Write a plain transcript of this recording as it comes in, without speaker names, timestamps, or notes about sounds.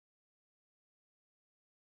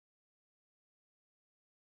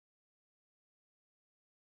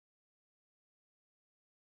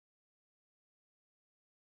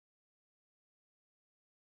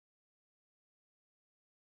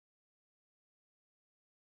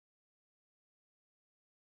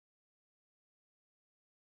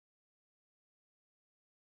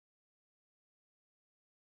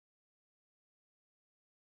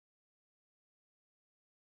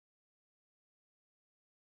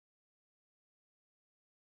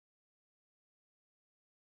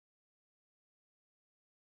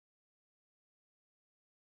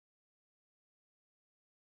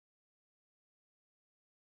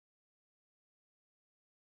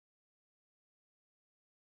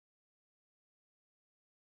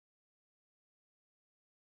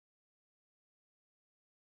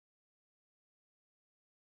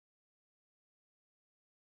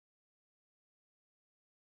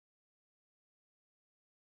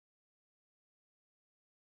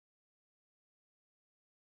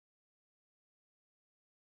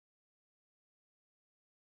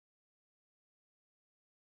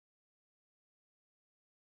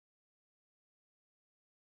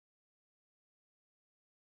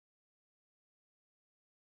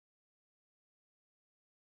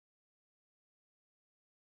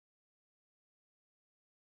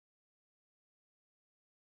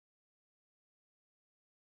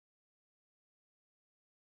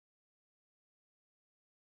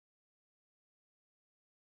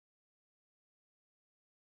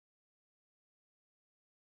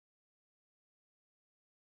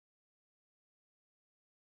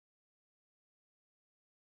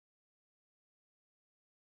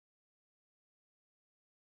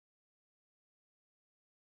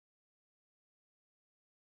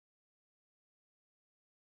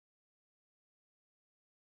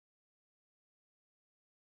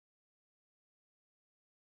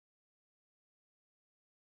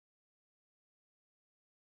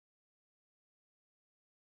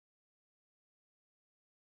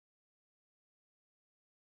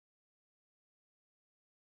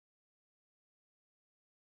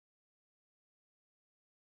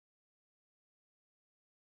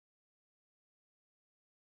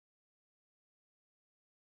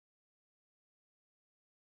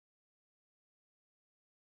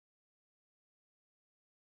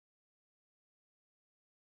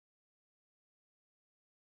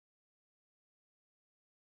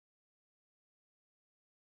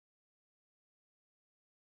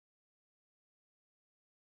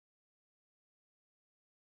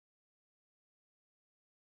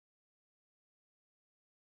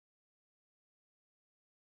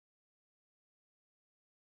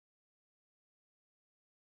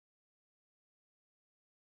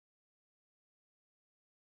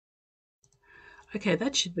Okay,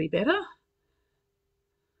 that should be better.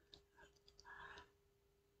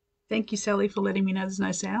 Thank you, Sally, for letting me know there's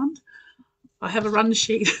no sound. I have a run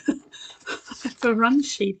sheet. I have a run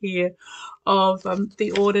sheet here of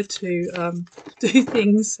the order to do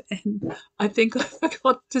things, and I think I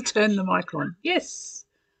forgot to turn the mic on. Yes,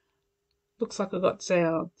 looks like I got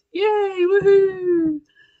sound. Yay! Woohoo!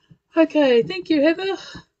 Okay, thank you, Heather.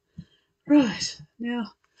 Right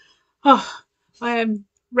now, I am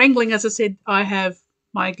wrangling. As I said, I have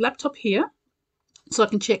my laptop here, so I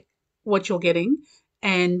can check what you're getting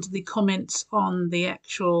and the comments on the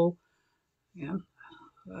actual. Yeah.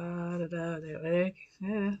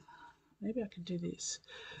 Maybe I could do this.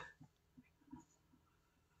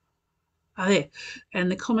 There.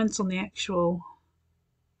 And the comments on the actual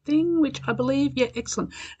thing, which I believe, yeah,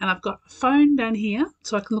 excellent. And I've got a phone down here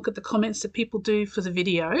so I can look at the comments that people do for the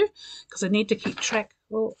video, because I need to keep track.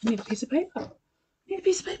 Well, I need a piece of paper.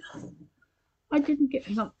 I didn't get,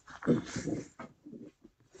 hang on,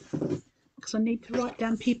 because I need to write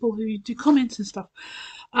down people who do comments and stuff.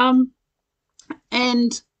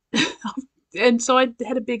 And and so I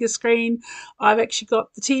had a bigger screen. I've actually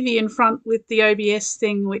got the TV in front with the OBS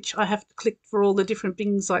thing, which I have to click for all the different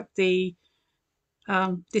things, like the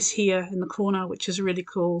this here in the corner, which is really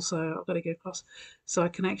cool. So I've got to get across so I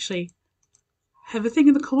can actually have a thing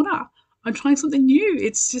in the corner. I'm trying something new.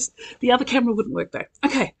 It's just the other camera wouldn't work though.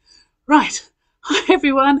 Okay, right. Hi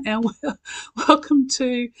everyone, and welcome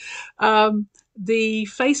to the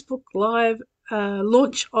Facebook Live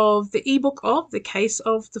launch of the ebook of The Case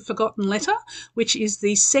of the Forgotten Letter, which is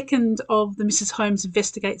the second of the Mrs Holmes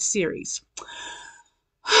Investigates series.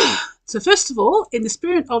 So first of all, in the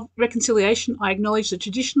spirit of reconciliation, I acknowledge the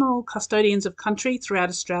traditional custodians of country throughout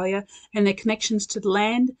Australia and their connections to the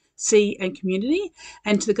land, sea and community,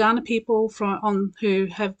 and to the Kaurna people who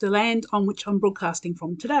have the land on which I'm broadcasting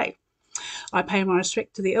from today. I pay my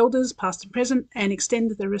respect to the elders, past and present, and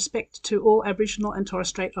extend the respect to all Aboriginal and Torres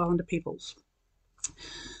Strait Islander peoples.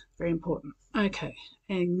 Very important. Okay,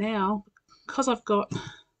 and now, because I've got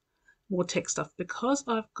more tech stuff, because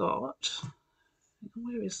I've got...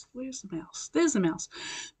 Where's the mouse? There's the mouse.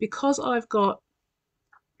 Because I've got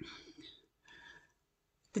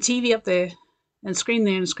the TV up there and screen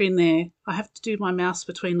there and screen there, I have to do my mouse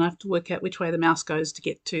between. I have to work out which way the mouse goes to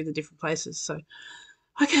get to the different places. So,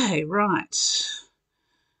 okay, right.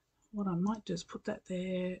 What I might do is put that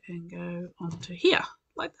there and go onto here,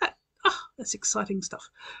 like that. That's exciting stuff.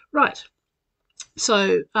 Right.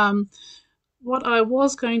 So, what I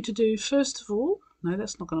was going to do first of all, no,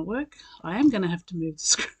 that's not going to work. I am going to have to move the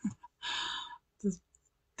screen.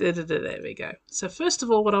 There we go. So first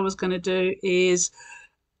of all, what I was going to do is,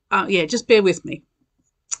 just bear with me.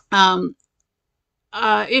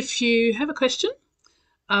 If you have a question,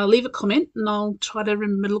 leave a comment and I'll try to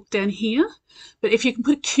remember to look down here. But if you can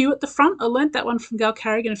put a Q at the front, I learnt that one from Gal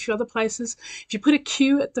Carrigan and a few other places. If you put a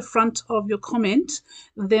Q at the front of your comment,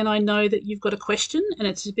 then I know that you've got a question and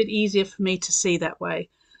it's a bit easier for me to see that way.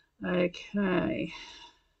 Okay.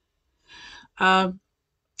 So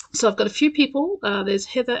I've got a few people. There's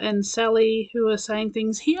Heather and Sally who are saying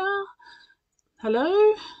things here.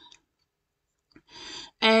 Hello.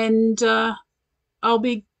 And I'll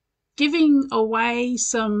be giving away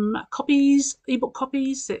some copies, ebook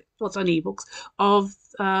copies, well, it's only ebooks, of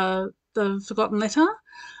The Forgotten Letter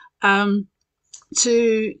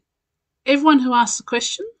to everyone who asks a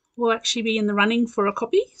question. Will actually be in the running for a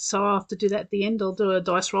copy, so I'll have to do that at the end. I'll do a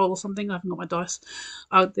dice roll or something. I haven't got my dice.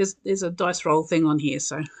 There's a dice roll thing on here.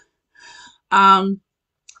 So, and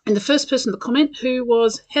the first person to comment, who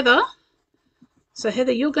was Heather. So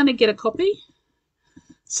Heather, you're going to get a copy.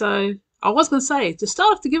 So I was going to say, to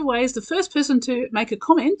start off the giveaways, the first person to make a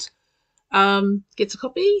comment gets a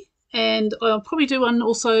copy, and I'll probably do one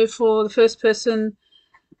also for the first person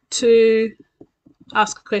to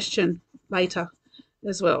ask a question later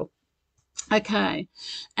as well. Okay,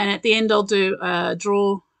 and at the end I'll do a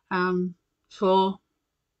draw for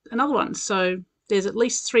another one. So there's at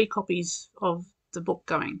least 3 copies of the book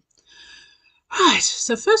going. Right,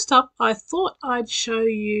 so first up, I thought I'd show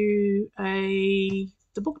you the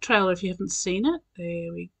book trailer if you haven't seen it.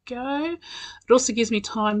 There we go. It also gives me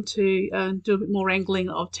time to do a bit more wrangling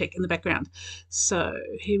of tech in the background. So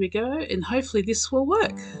here we go, and hopefully this will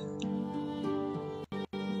work.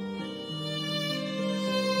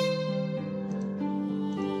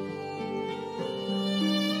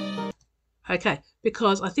 Okay,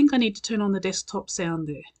 because I think I need to turn on the desktop sound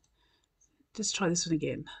there. Let's try this one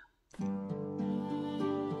again.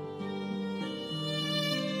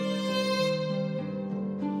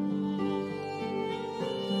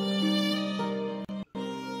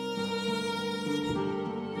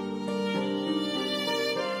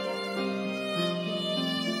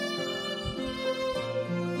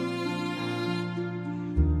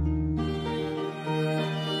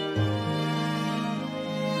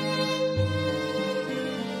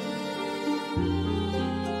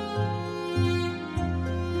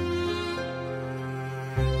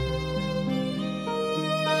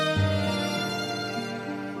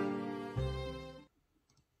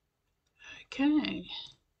 Okay.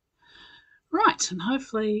 Right, and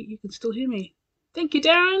hopefully you can still hear me. Thank you,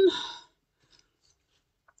 Darren.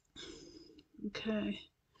 Okay.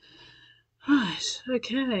 Right,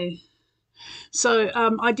 okay. So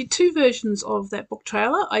I did two versions of that book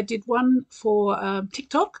trailer. I did one for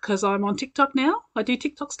TikTok because I'm on TikTok now. I do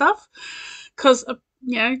TikTok stuff because,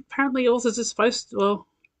 apparently authors are supposed to, well,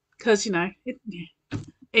 because,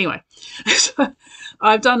 anyway. So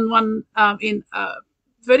I've done one in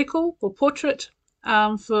vertical or portrait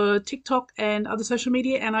for TikTok and other social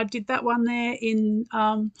media, and I did that one there in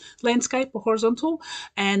landscape or horizontal,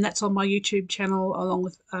 and that's on my YouTube channel along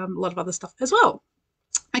with a lot of other stuff as well.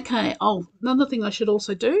 Okay, another thing I should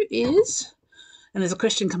also do is, and there's a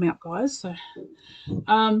question coming up, guys, so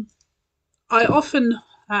I often,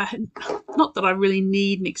 not that I really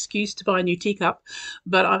need an excuse to buy a new teacup,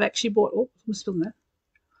 but I've actually bought, I'm spilling that.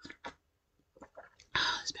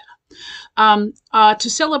 That's better. To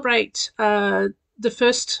celebrate the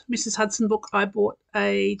first Mrs Hudson book, I bought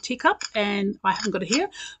a teacup, and I haven't got it here,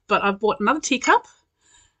 but I've bought another teacup,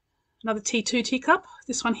 another T2 teacup,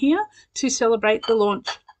 this one here, to celebrate the launch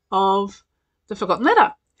of The Forgotten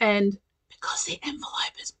Letter. And because the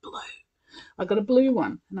envelope is blue, I got a blue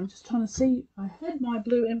one, and I'm just trying to see. I had my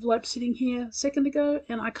blue envelope sitting here a second ago,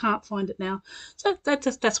 and I can't find it now. So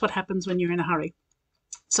that's what happens when you're in a hurry.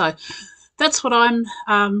 So that's what I'm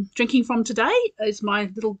drinking from today. Is my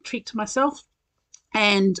little treat to myself,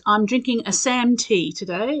 and I'm drinking a Sam tea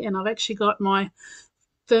today. And I've actually got my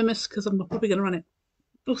thermos because I'm probably going to run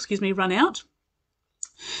out.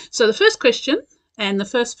 So the first question, and the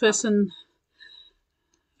first person.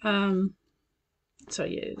 So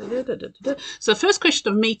the first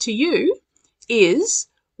question of me to you is,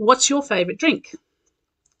 what's your favourite drink?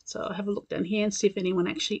 So I'll have a look down here and see if anyone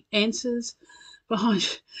actually answers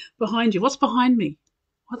behind you. What's behind me?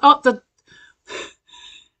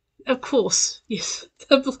 Of course, yes,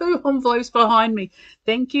 the blue envelope's behind me.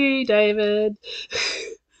 Thank you, David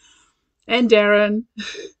and Darren.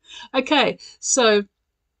 Okay, so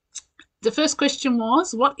the first question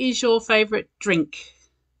was, what is your favourite drink?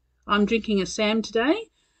 I'm drinking a Sam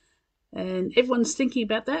today, and everyone's thinking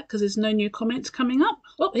about that because there's no new comments coming up.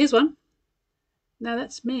 Oh, here's one. Now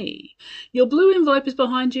that's me. Your blue envelope is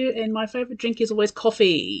behind you, and my favourite drink is always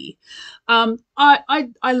coffee. I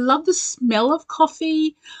love the smell of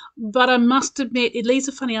coffee, but I must admit it leaves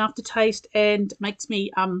a funny aftertaste and makes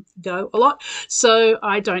me go a lot. So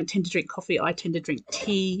I don't tend to drink coffee. I tend to drink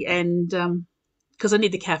tea, and because I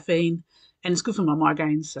need the caffeine, and it's good for my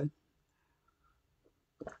migraines. So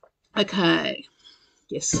okay,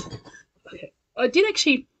 yes, okay.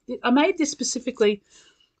 I made this specifically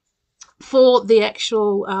for the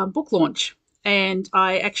actual book launch, and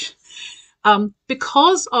I actually,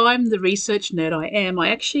 because I'm the research nerd I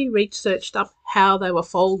actually researched up how they were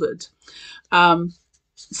folded.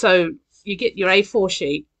 So you get your A4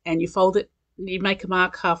 sheet and you fold it, you make a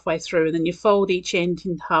mark halfway through, and then you fold each end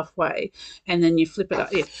in halfway, and then you flip it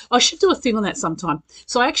up. Yeah, I should do a thing on that sometime.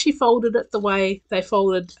 So I actually folded it the way they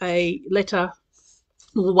folded a letter,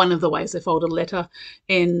 one of the ways they folded a letter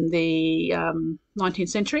in the 19th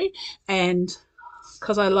century, and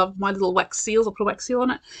because I love my little wax seals, I'll put a wax seal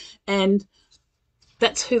on it, and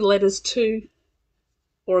that's who the letter's to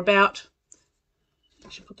or about. I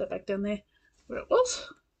should put that back down there where it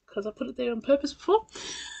was, because I put it there on purpose before,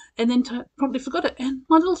 and then promptly forgot it, and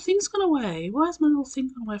my little thing's gone away. Why is my little thing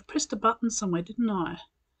gone away? I've pressed a button somewhere, didn't I?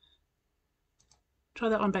 Try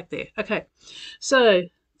that one back there. Okay, so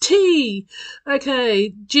tea.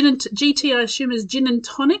 Okay, gin and GT, I assume, is gin and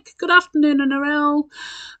tonic. Good afternoon, Narelle.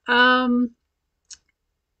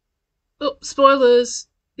 Spoilers.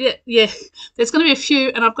 Yeah. There's going to be a few,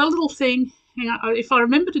 and I've got a little thing. Hang on, if I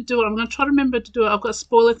remember to do it, I'm going to try to remember to do it. I've got a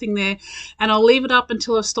spoiler thing there, and I'll leave it up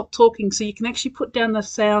until I stop talking, so you can actually put down the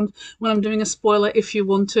sound when I'm doing a spoiler if you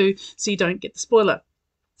want to, so you don't get the spoiler.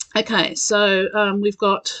 Okay, so we've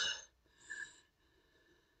got.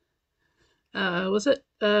 Was it?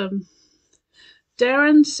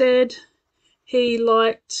 Darren said he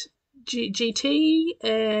liked GT,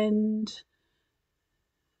 and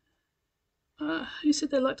who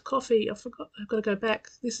said they liked coffee? I forgot. I've got to go back.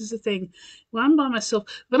 This is the thing. Well, I'm by myself.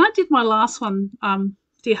 When I did my last one,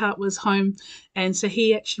 Dear Heart was home, and so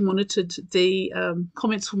he actually monitored the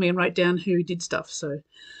comments for me and wrote down who did stuff. So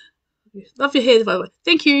love your hair, by the way.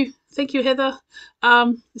 Thank you, Heather.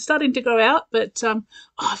 It's starting to grow out, but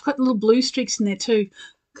I've got little blue streaks in there too,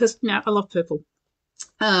 because I love purple.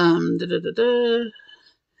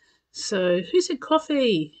 So who said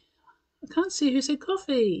coffee? I can't see who said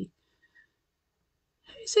coffee.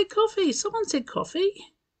 Who said coffee? Someone said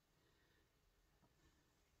coffee.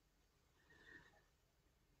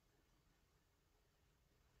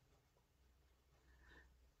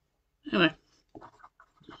 Anyway,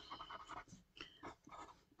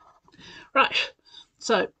 right.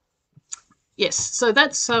 So yes, so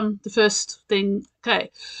that's the first thing.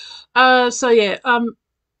 Okay. So yeah,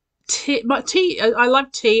 tea. I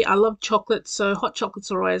love tea. I love chocolate. So hot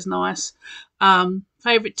chocolates are always nice.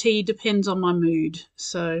 Favorite tea depends on my mood.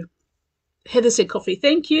 So Heather said coffee.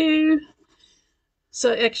 Thank you.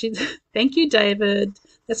 So actually, thank you, David.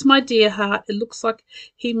 That's my dear heart. It looks like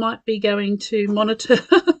he might be going to monitor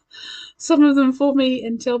some of them for me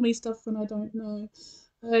and tell me stuff when I don't know.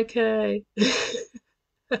 Okay.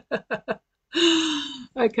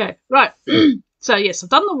 Okay, right. So, yes, I've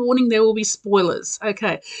done the warning. There will be spoilers.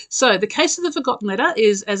 Okay, so The Case of the Forgotten Letter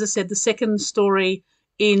is, as I said, the second story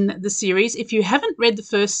in the series. If you haven't read the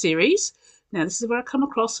first series, now this is where I come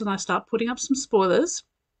across and I start putting up some spoilers.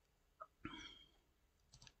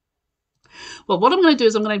 Well, what I'm going to do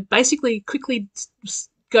is I'm going to basically quickly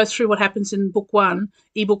go through what happens in book one,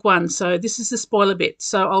 ebook one. So this is the spoiler bit.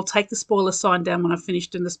 So I'll take the spoiler sign down when I've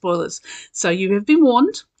finished in the spoilers. So you have been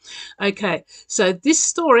warned. Okay, so this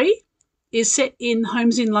story is set in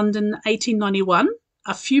Homes in London, 1891,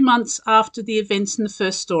 a few months after the events in the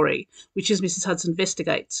first story, which is Mrs Hudson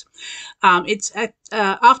Investigates. It's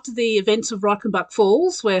after the events of Reichenbach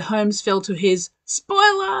Falls, where Holmes fell to his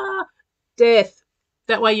spoiler death.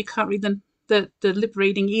 That way you can't read the lip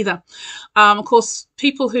reading either. Of course,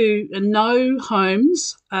 people who know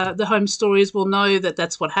Holmes, the Holmes stories, will know that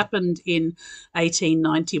that's what happened in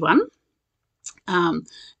 1891.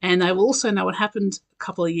 And they will also know what happened a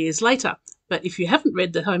couple of years later. But if you haven't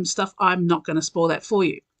read the Holmes stuff, I'm not going to spoil that for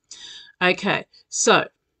you. Okay, so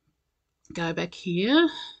go back here.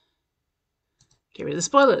 Get rid of the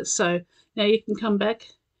spoilers. So now you can come back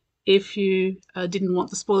if you didn't want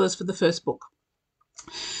the spoilers for the first book.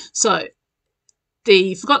 So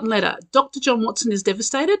The Forgotten Letter. Dr. John Watson is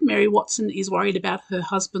devastated. Mary Watson is worried about her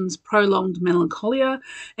husband's prolonged melancholia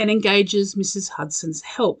and engages Mrs. Hudson's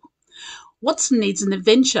help. Watson needs an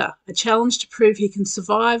adventure, a challenge to prove he can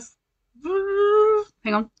survive.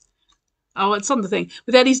 Hang on. Oh, it's on the thing.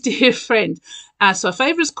 Without his dear friend. So a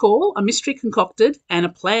favour is called, a mystery concocted, and a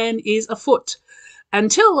plan is afoot.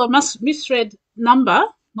 Until a misread number,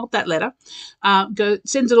 not that letter,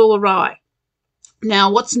 sends it all awry.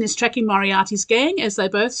 Now, Watson is tracking Moriarty's gang as they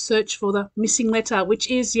both search for the missing letter, which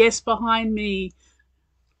is, yes, behind me.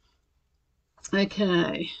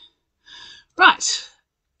 Okay. Right.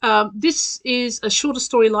 This is a shorter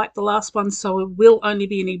story like the last one, so it will only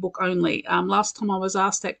be an ebook only. Last time I was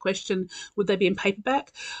asked that question, would they be in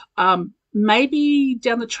paperback? Maybe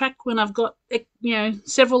down the track when I've got,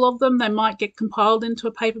 several of them, they might get compiled into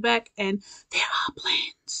a paperback, and there are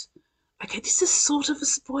plans. Okay, this is sort of a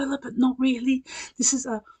spoiler, but not really. This is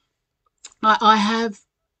I have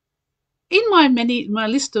in my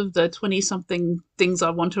list of the 20-something things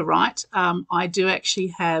I want to write. I do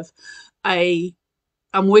actually have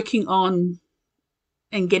I'm working on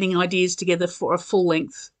and getting ideas together for a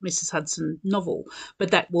full-length Mrs. Hudson novel,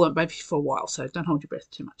 but that won't be for a while, so don't hold your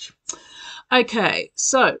breath too much. Okay,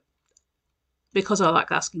 so because I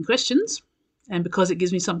like asking questions, and because it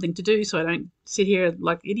gives me something to do so I don't sit here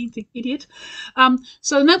like an idiot.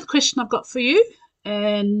 So another question I've got for you,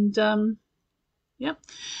 and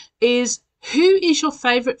is who is your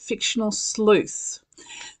favourite fictional sleuth?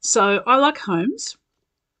 So I like Holmes.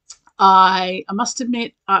 I must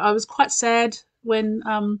admit I was quite sad when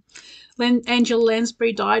Angela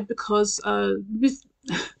Lansbury died because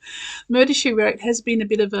Murder, She Wrote has been a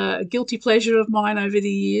bit of a guilty pleasure of mine over the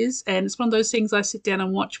years, and it's one of those things I sit down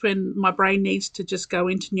and watch when my brain needs to just go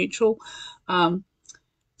into neutral. Who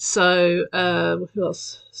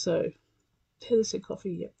else? So Heather said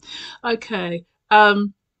coffee, yeah. Okay.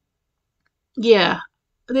 Yeah.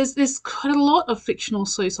 There's quite a lot of fictional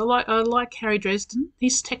sleuths. I like Harry Dresden.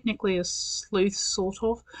 He's technically a sleuth, sort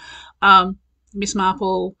of. Miss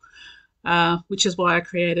Marple, which is why I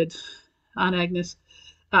created Aunt Agnes.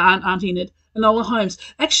 Aunt Enid, Enola Holmes.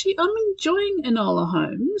 Actually, I'm enjoying Enola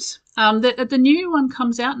Holmes. The new one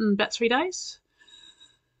comes out in about 3 days.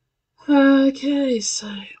 Okay, so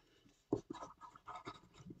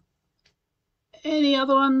any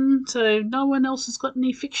other one? So no one else has got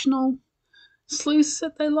any fictional sleuths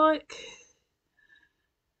that they like?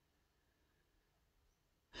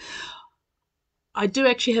 I do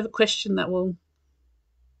actually have a question that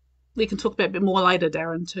we can talk about a bit more later,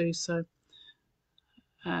 Darren, too. So.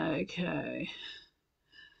 Okay.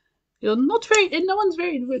 You're not very, and no one's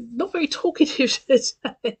not very talkative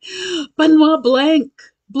today. Benoit Blanc,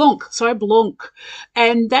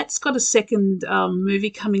 and that's got a second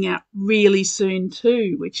movie coming out really soon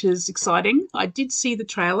too, which is exciting. I did see the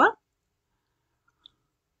trailer,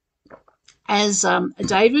 As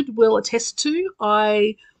David will attest to,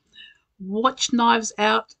 I watch Knives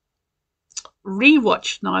Out,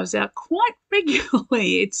 rewatch Knives Out quite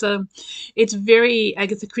regularly. It's very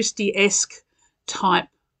Agatha Christie-esque type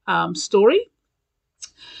story.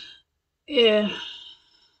 Yeah.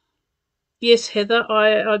 Yes, Heather,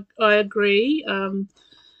 I agree.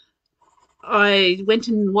 I went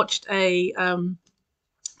and watched a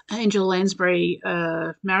Angela Lansbury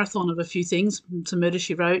marathon of a few things, some Murder,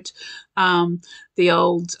 She Wrote, the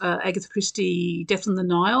old Agatha Christie Death on the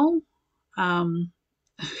Nile. Um,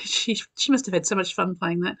 she must have had so much fun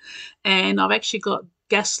playing that. And I've actually got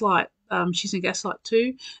Gaslight. She's in Gaslight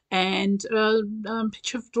too, and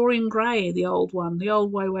picture of Dorian Gray, the old one, the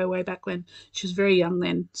old way back when she was very young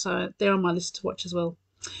then. So they're on my list to watch as well.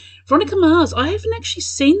 Veronica Mars. I haven't actually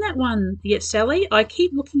seen that one yet, Sally. I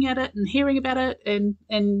keep looking at it and hearing about it, and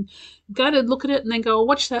go to look at it and then go, I'll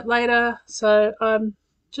watch that later. So I'm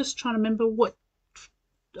just trying to remember what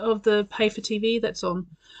of the pay for TV that's on.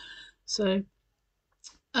 So,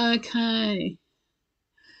 okay.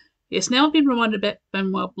 Yes, now I've been reminded about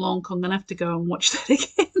Benoit Blanc. I'm going to have to go and watch that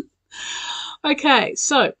again. Okay,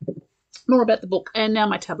 so more about the book. And now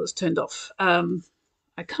my tablet's turned off.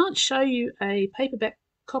 I can't show you a paperback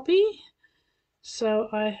copy, so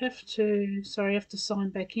I have to sign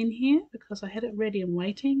back in here because I had it ready and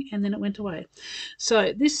waiting, and then it went away.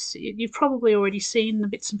 So this, you've probably already seen the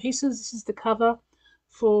bits and pieces. This is the cover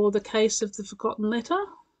for The Case of the Forgotten Letter.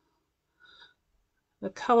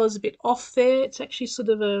 The colour's a bit off there. It's actually sort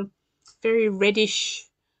of a very reddish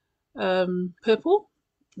purple.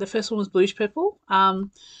 The first one was bluish purple.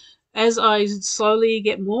 As I slowly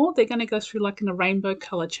get more, they're going to go through like in a rainbow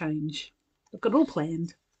colour change. I've got it all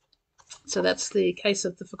planned. So that's The Case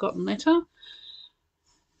of the Forgotten Letter.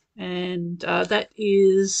 And that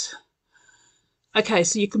is... Okay,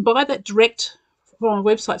 so you can buy that direct from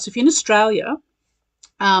my website. So if you're in Australia,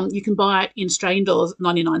 you can buy it in Australian dollars,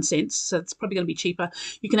 99 cents. So it's probably going to be cheaper.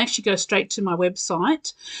 You can actually go straight to my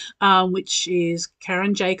website, which is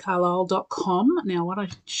karenjcarlisle.com. Now, what I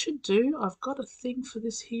should do, I've got a thing for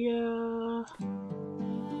this here.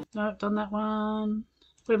 No, I've done that one.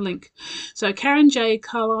 Web link. So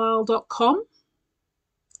karenjcarlisle.com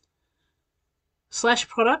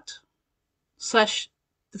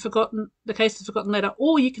 /product/the Case of the Forgotten Letter,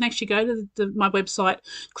 or you can actually go to my website,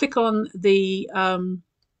 click on the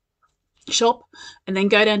shop, and then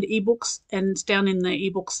go down to ebooks, and it's down in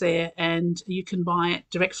the ebooks there, and you can buy it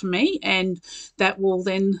direct from me, and that will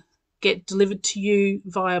then get delivered to you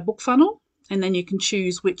via book funnel, and then you can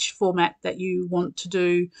choose which format that you want to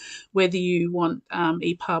do, whether you want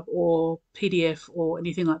EPUB or PDF or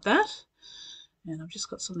anything like that. And I've just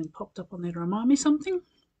got something popped up on there to remind me something.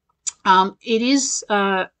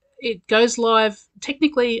 It goes live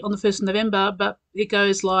technically on the 1st of November, but it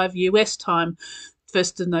goes live US time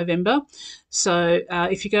 1st of November. So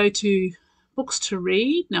if you go to Books to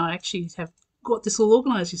Read, now I actually have got this all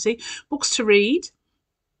organised, you see, Books to Read,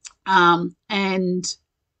 and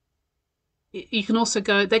you can also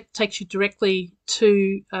go, that takes you directly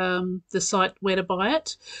to the site where to buy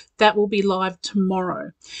it. That will be live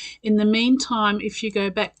tomorrow. In the meantime, if you go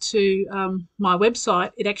back to my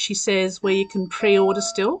website, it actually says where you can pre-order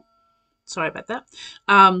still. Sorry about that.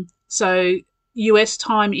 So US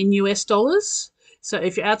time in US dollars. So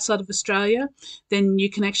if you're outside of Australia, then you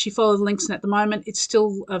can actually follow the links. And at the moment, it's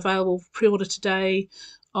still available for pre-order today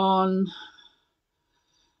on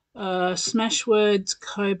Smashwords,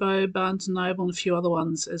 Kobo, Barnes & Noble, and a few other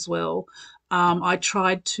ones as well. I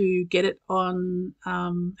tried to get it on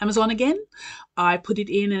Amazon again. I put it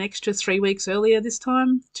in an extra 3 weeks earlier this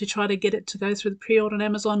time to try to get it to go through the pre-order on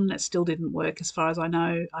Amazon, and it still didn't work as far as I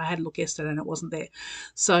know. I had a look yesterday and it wasn't there.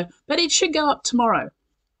 So, but it should go up tomorrow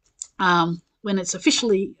when it's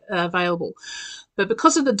officially available. But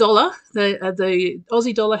because of the dollar, the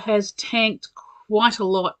Aussie dollar has tanked quite a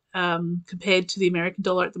lot compared to the American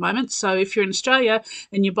dollar at the moment. So if you're in Australia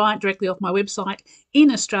and you buy it directly off my website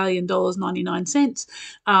in Australian dollars 99 cents,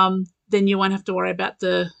 then you won't have to worry about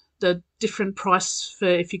the different price for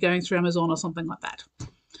if you're going through Amazon or something like that.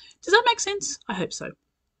 Does that make sense? I hope so.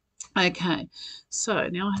 Okay, so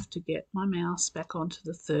now I have to get my mouse back onto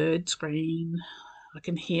the third screen. I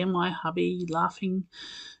can hear my hubby laughing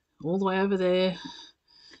all the way over there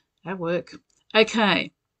at work.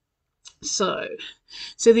 Okay. So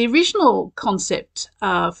the original concept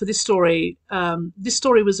for this story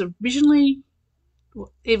was originally,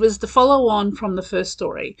 it was the follow-on from the first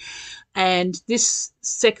story, and this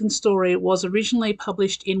second story was originally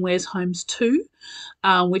published in Where's Holmes 2,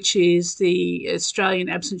 which is the Australian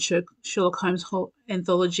Absent Sherlock Holmes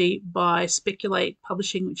anthology by Speculate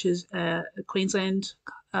Publishing, which is a Queensland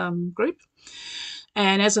group.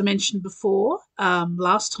 And as I mentioned before,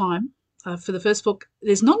 last time, for the first book,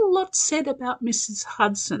 there's not a lot said about Mrs.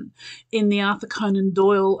 Hudson in the Arthur Conan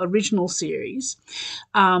Doyle original series.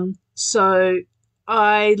 So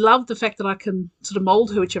I love the fact that I can sort of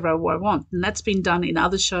mould her whichever way I want. And that's been done in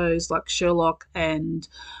other shows like Sherlock and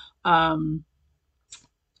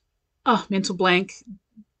Mental Blank.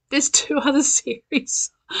 There's 2 other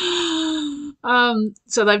series.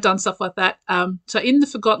 So they've done stuff like that. So in The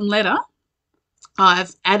Forgotten Letter,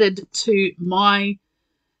 I've added to my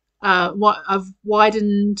I've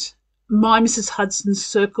widened my Mrs. Hudson's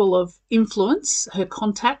circle of influence, her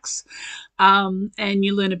contacts, and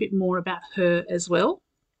you learn a bit more about her as well.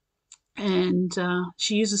 And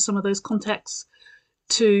she uses some of those contacts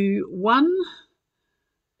to, one,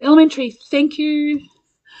 elementary, thank you.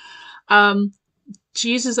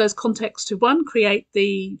 She uses those contacts to, one, create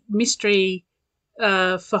the mystery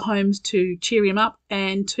for Holmes to cheer him up,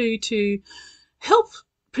 and 2, to help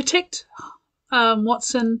protect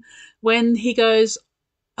Watson when he goes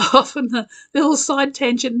off on a little side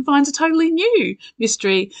tangent and finds a totally new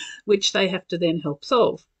mystery, which they have to then help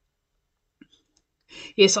solve.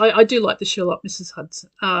 Yes, I do like the Sherlock Mrs. Hudson.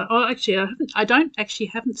 I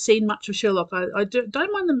haven't seen much of Sherlock. I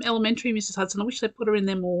don't mind the elementary Mrs. Hudson. I wish they put her in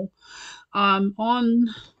there more. I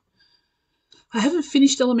haven't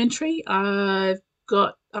finished elementary. I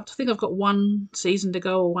think I've got 1 season to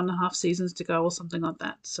go, or 1.5 seasons to go, or something like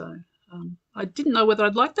that. So I didn't know whether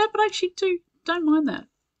I'd like that, but I actually don't mind that.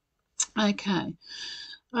 Okay.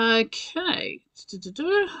 Right.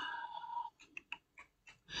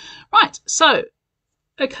 So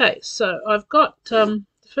I've got the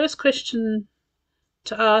first question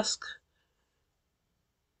to ask.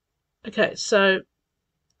 Okay, so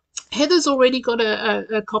Heather's already got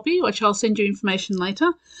a copy, which I'll send you information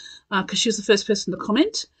later, because she was the first person to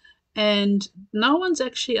comment, and no one's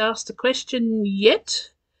actually asked a question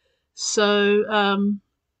yet. So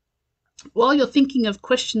while you're thinking of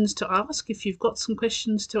questions to ask, if you've got some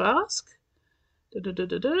questions to ask,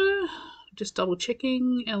 just double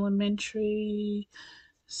checking. Elementary,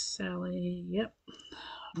 Sally, yep.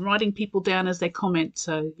 I'm writing people down as they comment,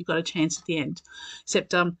 so you've got a chance at the end.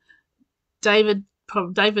 Except David,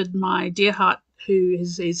 my dear heart, who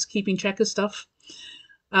is keeping track of stuff,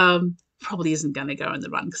 probably isn't going to go in the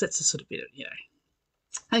run, because that's a sort of bit of,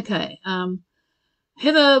 Okay.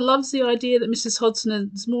 Heather loves the idea that Mrs. Hodgson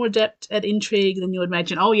is more adept at intrigue than you would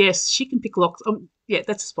imagine. Oh yes, she can pick locks. Yeah,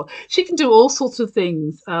 that's a spot. She can do all sorts of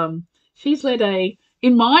things. She's led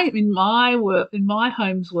in my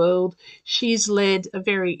home's world, she's led a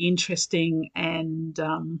very interesting and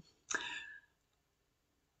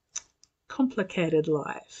complicated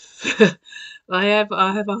life. I have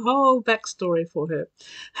a whole backstory for her.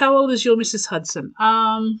 How old is your Mrs. Hudson?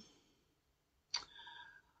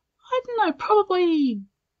 I don't know, probably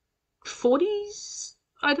 40s.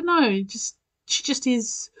 I don't know. She just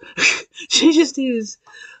is. She just is.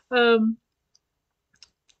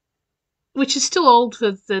 Which is still old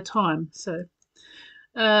for the time. So,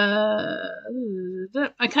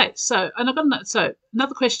 okay. So, and I've got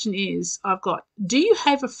another question is, do you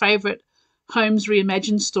have a favourite Holmes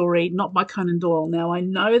reimagined story, not by Conan Doyle? Now, I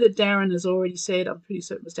know that Darren has already said. I'm pretty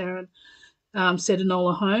certain it was Darren. Said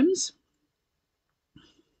Enola Holmes.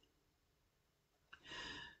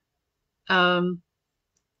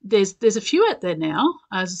 There's a few out there now.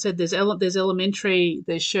 As I said, there's Elementary,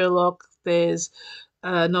 there's Sherlock, there's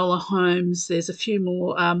Enola Holmes. There's a few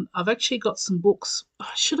more. I've actually got some books. I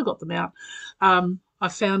should have got them out. I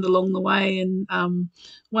found along the way, and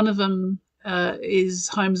one of them is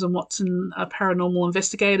Holmes and Watson, Paranormal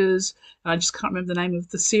Investigators. I just can't remember the name of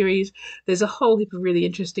the series. There's a whole heap of really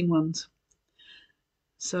interesting ones.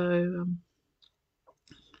 So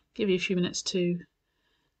give you a few minutes to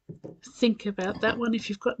think about that one if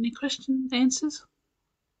you've got any answers.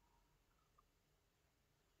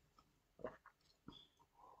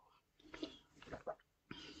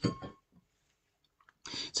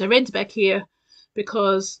 So Red's back here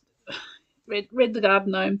because Red the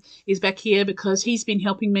Garden Gnome is back here because he's been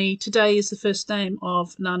helping me. Today is the first name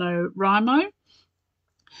of NaNoWriMo.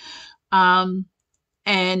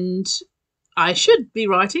 And I should be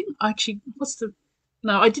writing. Actually,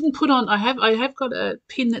 no, I didn't put on. I have got a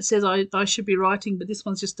pin that says I should be writing, but this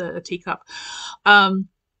one's just a teacup. I've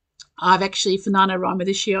actually, for NaNoWriMo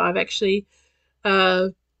this year, I've actually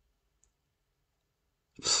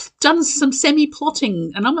done some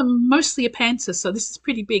semi-plotting, and I'm mostly a pantser, so this is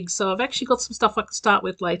pretty big. So I've actually got some stuff I can start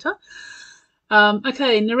with later.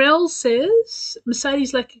 Okay, Narelle says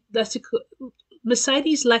Mercedes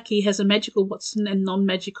Lackey has a magical Watson and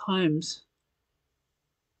non-magic Holmes.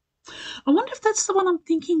 I wonder if that's the one I'm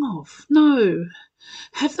thinking of. No.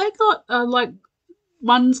 Have they got, like,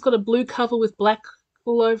 one's got a blue cover with black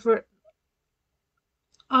all over it?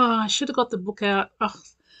 Oh, I should have got the book out. Oh,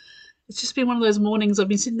 it's just been one of those mornings I've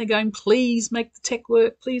been sitting there going, please make the tech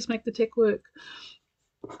work. Please make the tech work.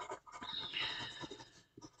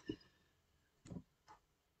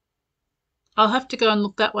 I'll have to go and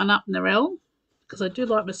look that one up, Narelle, because I do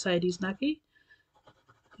like Mercedes Nucky.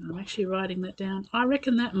 I'm actually writing that down. I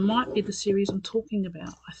reckon that might be the series I'm talking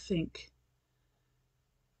about, I think.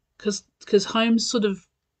 Because Holmes sort of,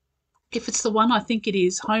 if it's the one I think it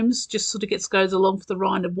is, Holmes just sort of goes along for the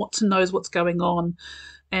ride and Watson knows what's going on,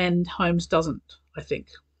 and Holmes doesn't, I think.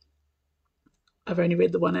 I've only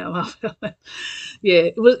read the one out loud. Yeah,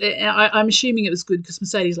 it was, I'm assuming it was good because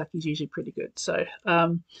Mercedes Lucky's usually pretty good. So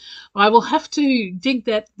I will have to dig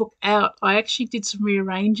that book out. I actually did some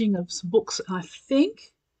rearranging of some books, and I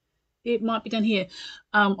think it might be down here.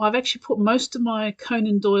 I've actually put most of my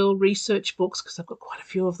Conan Doyle research books, because I've got quite a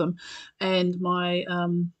few of them, and my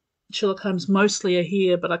Sherlock Holmes mostly are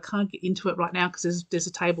here, but I can't get into it right now because there's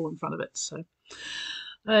a table in front of it. So,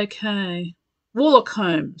 okay, Warlock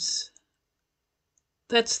Holmes.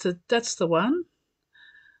 That's the one.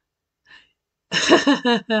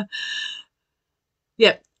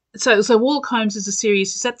 Yeah. So Warlock Holmes is a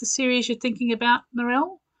series. Is that the series you're thinking about,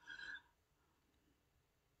 Narelle?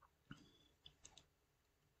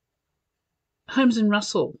 Holmes and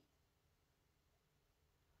Russell.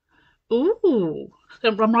 Ooh,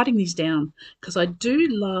 I'm writing these down because I do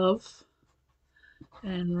love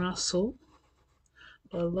Anne Russell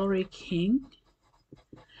by Laurie King.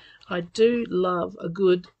 I do love a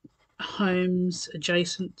good Holmes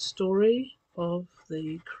adjacent story of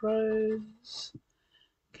the Crows.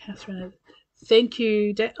 Catherine, thank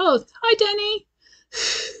you. Oh, hi, Danny.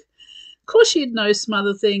 Of course you'd know some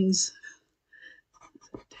other things.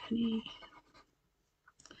 Danny,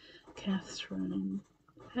 Catherine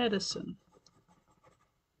Paddison.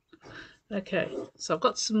 Okay, so I've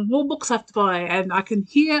got some more books I have to buy, and I can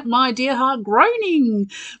hear my dear heart groaning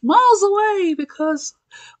miles away because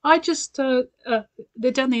I just, they're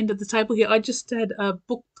down the end of the table here. I just had a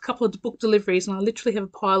couple of book deliveries, and I literally have a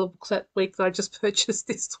pile of books that week that I just purchased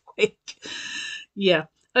this week. Yeah,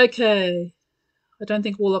 okay. I don't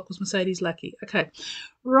think Warlock was Mercedes Lackey. Okay,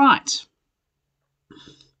 right.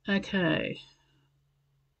 Okay.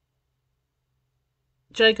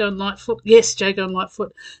 Jago and Lightfoot. Yes, Jago and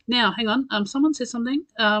Lightfoot. Now, hang on. Someone said something.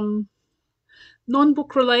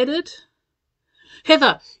 Non-book related.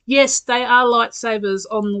 Heather, yes, they are lightsabers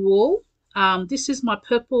on the wall. This is my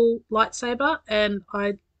purple lightsaber, and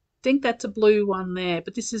I think that's a blue one there.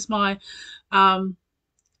 But this is my I'm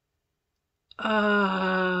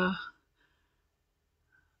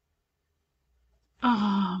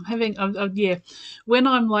having yeah. When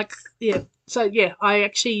I'm like, yeah. So yeah, I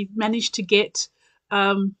actually managed to get.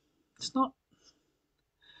 It's not.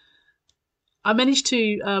 I managed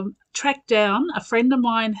to track down a friend of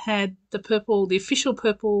mine had the official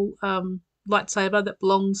purple lightsaber that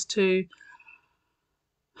belongs to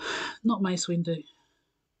not Mace Windu.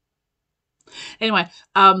 Anyway,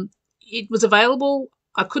 it was available.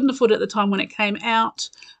 I couldn't afford it at the time when it came out.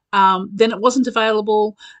 Then it wasn't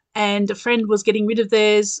available, and a friend was getting rid of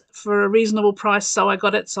theirs for a reasonable price, so I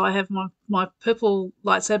got it. So I have my purple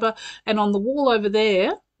lightsaber, and on the wall over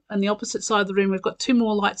there, on the opposite side of the room, we've got two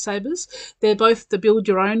more lightsabers. They're both the build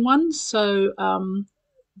your own ones, so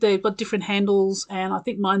they've got different handles, and I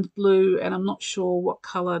think mine's blue, and I'm not sure what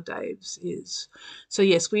colour Dave's is. So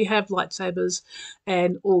yes, we have lightsabers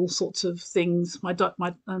and all sorts of things. My the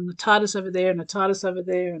TARDIS over there, and a TARDIS over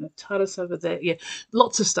there, and a TARDIS over there. Yeah,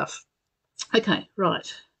 lots of stuff. Okay,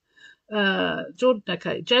 right. Jordan.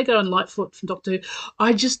 Okay, Jago and Lightfoot from Doctor Who.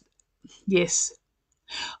 Yes.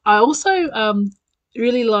 I also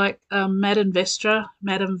really like Madame Vestra,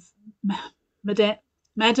 Madame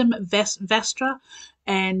Vastra,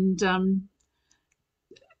 and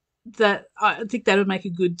that I think that would make a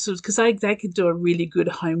good sort of, because they could do a really good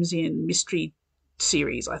Holmesian mystery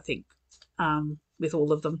series, I think, with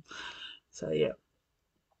all of them. So yeah,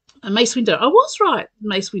 and Mace Windu. I was right,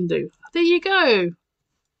 Mace Windu. There you go.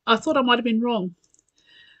 I thought I might have been wrong.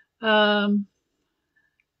 Darren's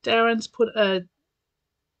put a.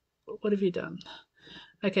 What have you done?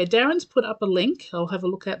 Okay, Darren's put up a link I'll have a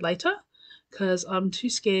look at later because I'm too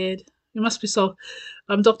scared. You must be so.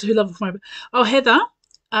 I'm Doctor Who lover for my. Oh, Heather,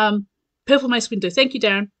 Purple Mace Windu. Thank you,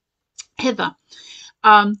 Darren. Heather,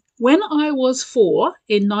 when I was 4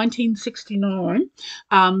 in 1969,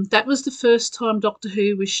 that was the first time Doctor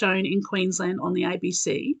Who was shown in Queensland on the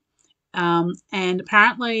ABC. And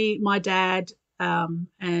apparently my dad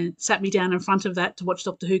and sat me down in front of that to watch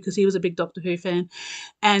Doctor Who because he was a big Doctor Who fan.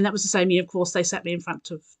 And that was the same year, of course, they sat me in front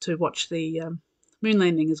to watch the moon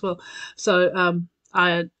landing as well. So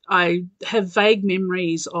I have vague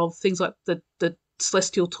memories of things like the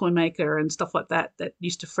Celestial Toymaker and stuff like that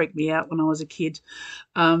used to freak me out when I was a kid.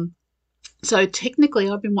 So technically,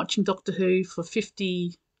 I've been watching Doctor Who for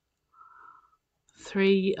 53.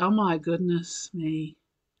 Oh my goodness me.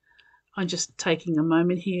 I'm just taking a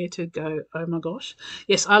moment here to go, oh my gosh.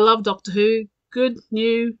 Yes, I love Doctor Who. Good,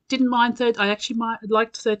 new, didn't mind third. I actually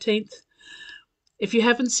liked 13th. If you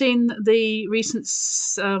haven't seen the recent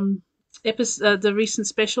episode, the recent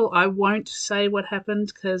special, I won't say what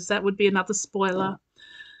happened because that would be another spoiler.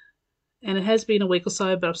 And it has been a week or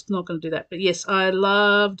so, but I'm still not going to do that. But yes, I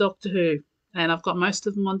love Doctor Who, and I've got most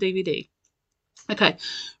of them on DVD. Okay,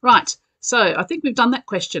 right. So I think we've done that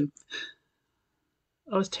question.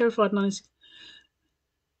 I was terrified.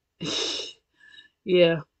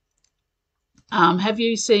 Yeah. Have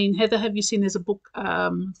you seen, Heather? Have you seen? There's a book.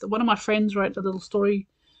 One of my friends wrote a little story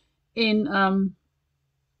in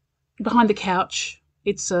Behind the Couch.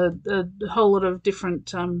 It's a whole lot of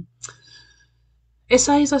different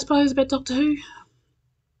essays, I suppose, about Doctor Who.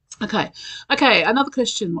 Okay. Another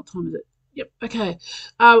question. What time is it? Yep. Okay.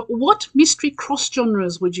 What mystery cross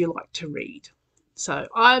genres would you like to read? So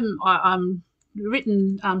I'm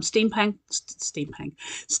written steampunk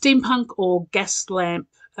or gas lamp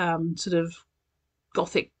sort of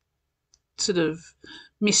gothic sort of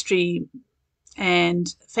mystery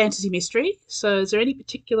and fantasy mystery. So is there any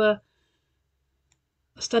particular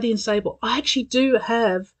Study in Sable? I actually do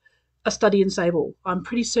have a Study in Sable. I'm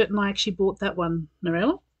pretty certain I actually bought that one,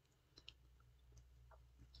 Narelle.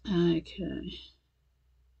 Okay.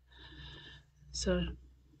 So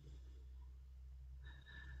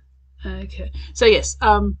yes,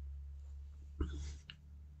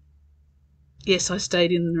 yes, I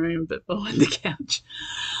stayed in the room but behind the couch.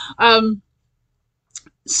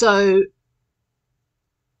 So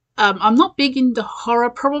I'm not big into horror.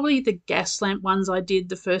 Probably the gas lamp ones I did,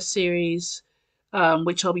 the first series,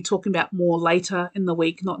 which I'll be talking about more later in the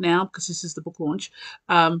week, not now because this is the book launch.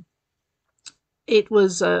 It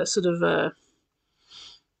was a sort of a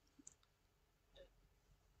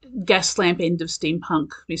gas lamp end of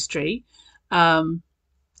steampunk mystery.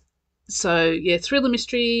 So yeah, thriller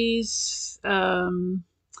mysteries. I've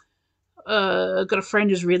got a friend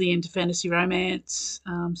who's really into fantasy romance.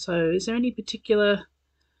 So is there any particular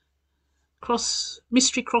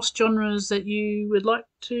mystery cross genres that you would like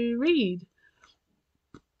to read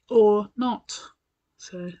or not?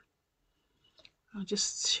 So I'll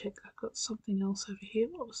just check. I've got something else over here.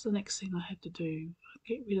 What was the next thing I had to do?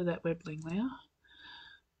 Get rid of that web link there.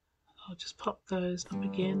 I'll just pop those up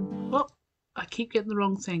again. Oh, I keep getting the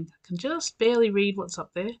wrong thing. I can just barely read what's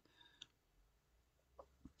up there.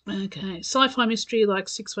 Okay, sci-fi mystery like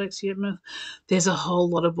 6 Weeks. There's a whole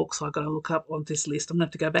lot of books I've got to look up on this list. I'm going to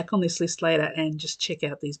have to go back on this list later and just check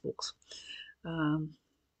out these books. I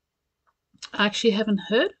actually haven't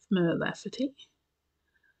heard of Mer Lafferty.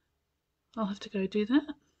 I'll have to go do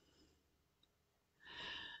that.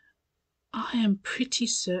 I am pretty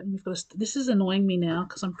certain we've got this is annoying me now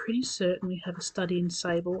because I'm pretty certain we have a Study in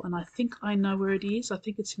Sable, and I think I know where it is. I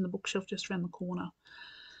think it's in the bookshelf just around the corner.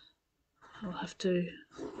 I'll have to,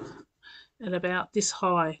 at about this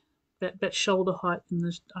high, about shoulder height. In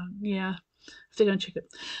the yeah, I have to go and check it.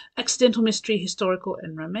 Accidental mystery, historical,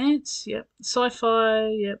 and romance. Yep. Sci-fi.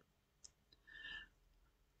 Yep.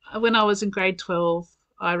 When I was in grade 12,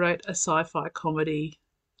 I wrote a sci-fi comedy.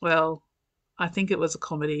 Well, I think it was a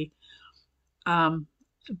comedy.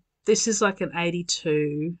 This is like an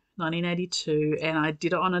 1982, and I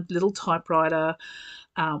did it on a little typewriter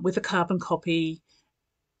with a carbon copy.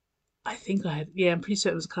 I think I had, yeah, I'm pretty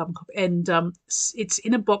certain it was a carbon copy. And it's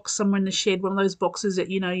in a box somewhere in the shed, one of those boxes that,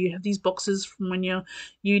 you have these boxes from when you're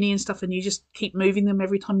uni and stuff, and you just keep moving them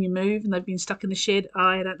every time you move, and they've been stuck in the shed.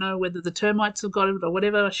 I don't know whether the termites have got it or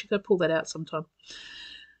whatever. I should go pull that out sometime.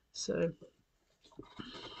 So,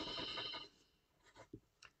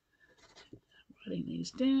 writing these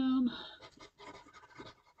down.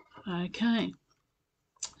 Okay.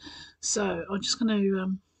 So, I'm just going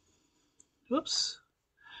to, whoops.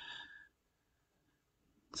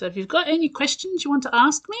 So if you've got any questions you want to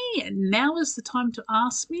ask me, now is the time to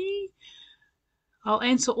ask me. I'll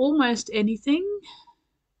answer almost anything.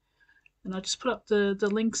 And I'll just put up the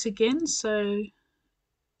links again. So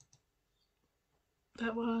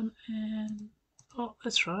that one and, oh,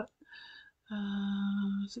 that's right.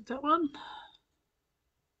 Is it that one?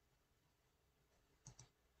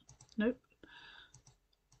 Nope.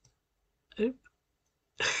 Oop.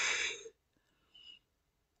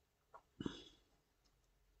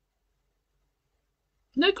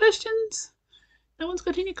 questions? No one's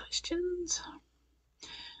got any questions?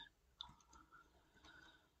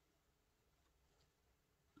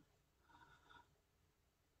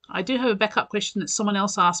 I do have a backup question that someone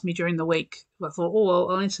else asked me during the week. I thought, oh,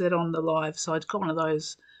 well, I'll answer that on the live. So I've got one of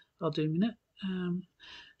those. I'll do in a minute.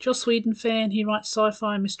 Joss Whedon fan. He writes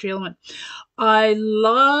sci-fi and mystery element. I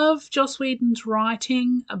love Joss Whedon's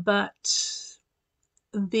writing, but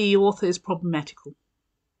the author is problematical,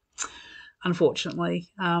 unfortunately.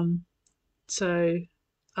 So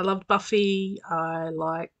I loved Buffy. I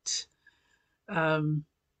liked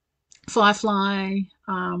Firefly.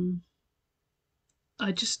 I'm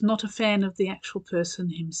just not a fan of the actual person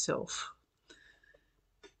himself.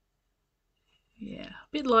 Yeah, a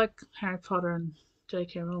bit like Harry Potter and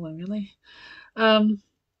J.K. Rowling, really.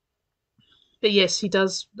 But yes, he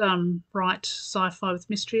does write sci-fi with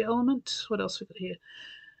mystery element. What else we got here?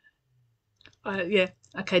 Yeah.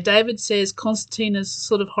 Okay, David says Constantine is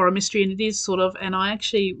sort of horror mystery, and it is sort of, and I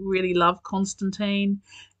actually really love Constantine,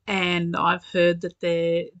 and I've heard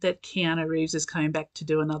that Keanu Reeves is coming back to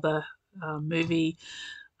do another movie,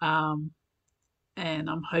 and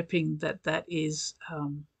I'm hoping that is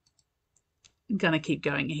going to keep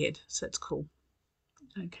going ahead, so that's cool.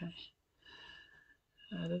 Okay.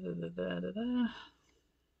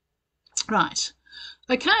 Right.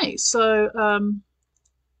 Okay, so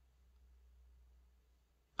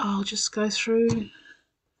I'll just go through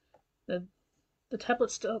the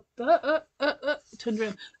tablet's still turned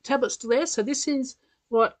around. The tablet's still there. So this is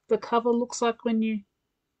what the cover looks like when you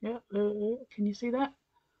can you see that?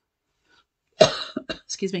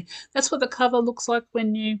 Excuse me. That's what the cover looks like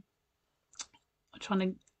when you I'm trying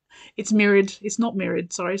to it's mirrored. It's not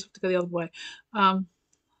mirrored, sorry, so I have to go the other way.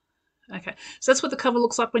 Okay, so that's what the cover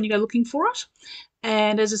looks like when you go looking for it.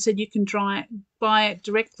 And as I said, you can buy it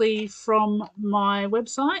directly from my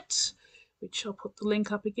website, which I'll put the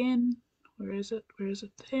link up again. Where is it? Where is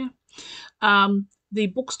it? There. The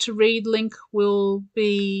books to read link will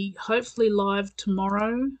be hopefully live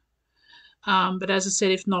tomorrow. But as I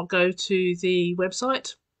said, if not, go to the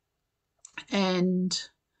website and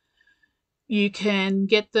you can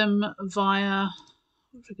get them via.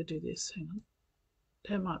 If I could do this, hang on.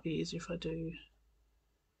 That might be easier if I do.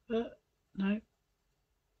 No.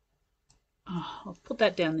 Oh, I'll put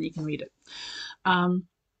that down, then you can read it.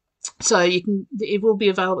 So it will be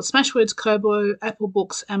available at Smashwords, Kobo, Apple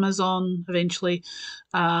Books, Amazon, eventually,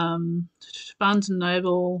 Barnes and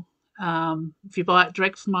Noble. If you buy it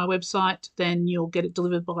direct from my website, then you'll get it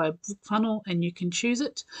delivered by a book funnel, and you can choose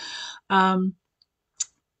it.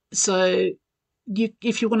 So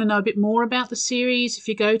if you want to know a bit more about the series, if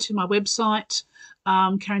you go to my website,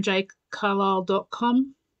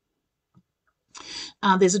 KarenJCarlisle.com.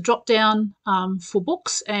 There's a drop down for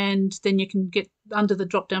books, and then you can get under the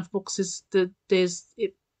drop down for books there's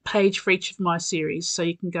a page for each of my series, so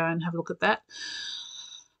you can go and have a look at that.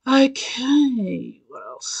 Okay, what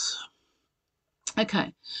else?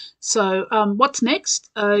 Okay, so what's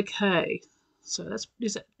next? Okay, so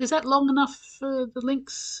is that long enough for the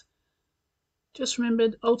links? Just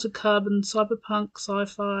remembered Altered Carbon, Cyberpunk,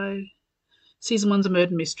 Sci-Fi. Season 1's a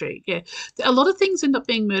murder mystery. Yeah, a lot of things end up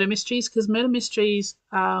being murder mysteries because murder mysteries,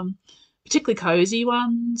 particularly cozy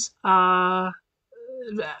ones,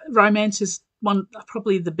 romance is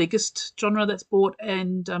probably the biggest genre that's bought,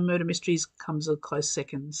 and murder mysteries comes a close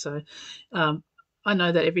second. So I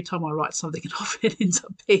know that every time I write something, it ends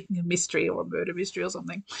up being a mystery or a murder mystery or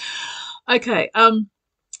something. Okay,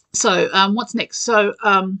 so what's next? So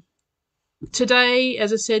today,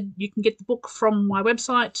 as I said, you can get the book from my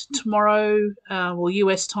website. Tomorrow,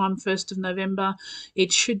 US time, 1st of November,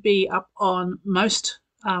 it should be up on most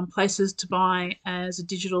places to buy as a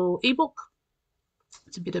digital ebook.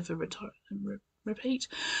 It's a bit of a repeat.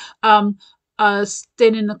 Then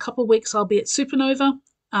in a couple of weeks, I'll be at Supernova.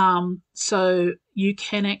 So you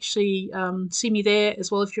can actually see me there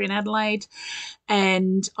as well if you're in Adelaide,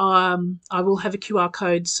 and I will have a QR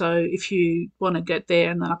code, so if you want to get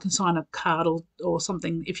there, and then I can sign a card or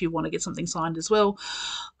something if you want to get something signed as well.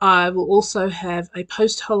 I will also have a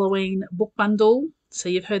post-Halloween book bundle, so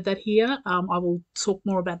you've heard that here. I will talk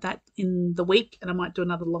more about that in the week, and I might do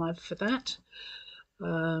another live for that.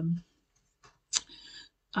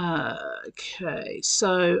 Okay,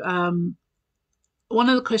 so one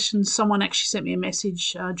of the questions, someone actually sent me a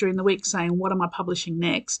message during the week saying, what am I publishing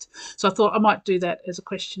next? So I thought I might do that as a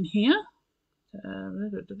question here.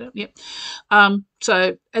 Yep.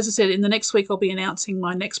 So as I said, in the next week, I'll be announcing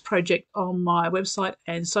my next project on my website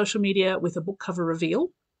and social media with a book cover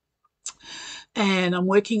reveal. And I'm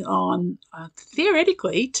working on,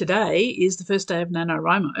 theoretically, today is the first day of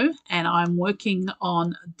NaNoWriMo, and I'm working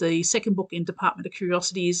on the second book in Department of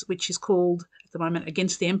Curiosities, which is called, at the moment,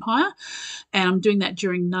 Against the Empire. And I'm doing that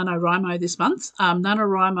during NaNoWriMo this month.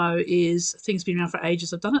 NaNoWriMo is, I think it's been around for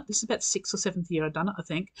ages. I've done it. This is about 6th or 7th year I've done it, I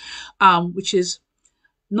think, which is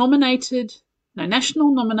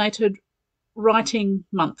National Nominated Writing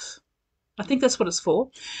Month. I think that's what it's for.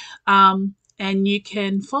 And you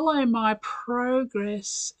can follow my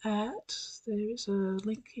progress at, there is a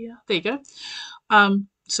link here. There you go.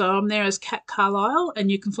 So I'm there as Kat Carlisle,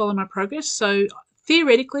 and you can follow my progress. So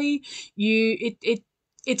theoretically,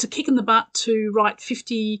 it's a kick in the butt to write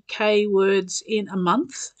 50k words in a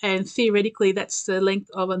month, and theoretically that's the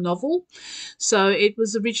length of a novel. So it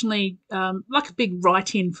was originally like a big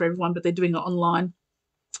write-in for everyone, but they're doing it online.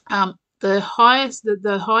 The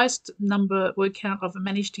highest number word count I've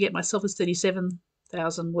managed to get myself is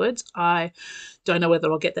 37,000 words. I don't know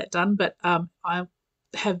whether I'll get that done, but I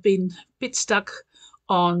have been a bit stuck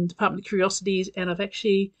on Department of Curiosities, and I've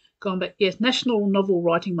actually gone back. Yes, National Novel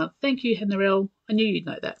Writing Month. Thank you, Henarel. I knew you'd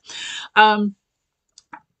know that.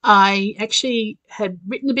 I actually had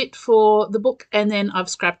written a bit for the book, and then I've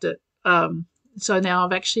scrapped it. So now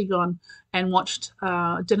I've actually gone and watched,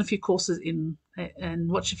 done a few courses and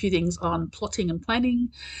watched a few things on plotting and planning,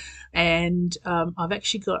 and I've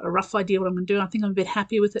actually got a rough idea what I'm going to do. I think I'm a bit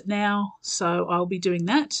happy with it now, so I'll be doing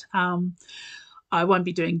that. I won't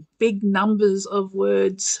be doing big numbers of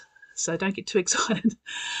words, so don't get too excited.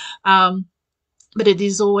 But it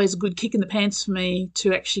is always a good kick in the pants for me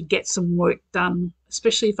to actually get some work done,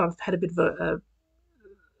 especially if I've had a bit of a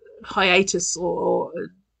hiatus, or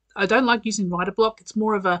I don't like using writer block. It's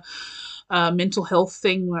more of a mental health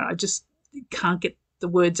thing where I just can't get the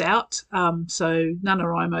words out. So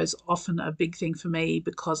NaNoWriMo is often a big thing for me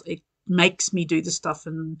because it makes me do the stuff,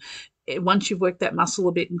 and once you've worked that muscle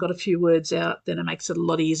a bit and got a few words out, then it makes it a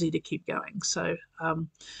lot easier to keep going. So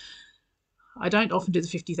I don't often do the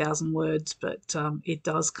 50,000 words, but it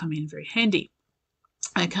does come in very handy.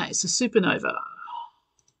 Okay, so Supernova.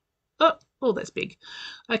 Oh, that's big.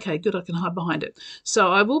 Okay, good, I can hide behind it.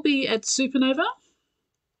 So I will be at Supernova,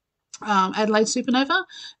 Adelaide Supernova,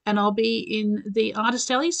 and I'll be in the Artist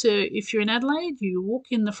Alley. So if you're in Adelaide, you walk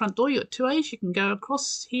in the front door, you've got two ways. You can go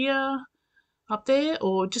across here, up there,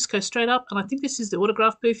 or just go straight up. And I think this is the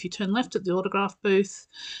autograph booth. You turn left at the autograph booth,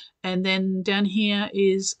 and then down here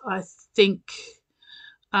is, I think,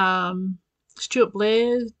 Stuart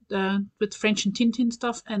Blair with French and Tintin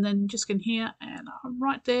stuff, and then just in here, and I'm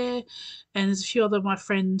right there, and there's a few other of my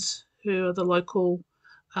friends who are the local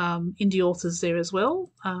indie authors there as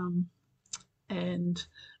well, and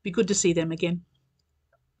be good to see them again.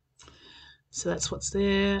 So that's what's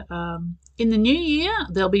there. In the new year,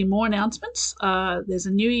 there'll be more announcements. There's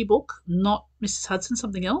a new ebook, not Mrs Hudson,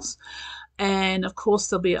 something else, and of course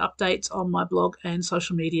there'll be updates on my blog and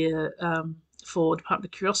social media for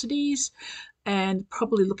Department of Curiosities, and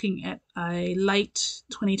probably looking at a late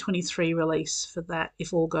 2023 release for that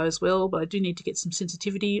if all goes well. But I do need to get some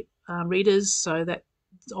sensitivity readers, so that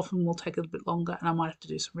often will take a little bit longer, and I might have to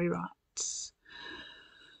do some rewrites.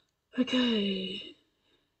 Okay.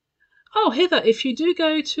 Oh, Heather, if you do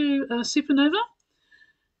go to Supernova,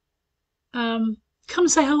 come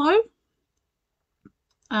and say hello.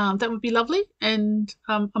 That would be lovely. And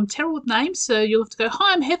I'm terrible with names, so you'll have to go,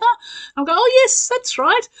 "Hi, I'm Heather." I'll go, "Oh, yes, that's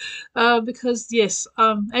right." Because, yes,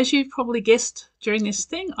 as you've probably guessed during this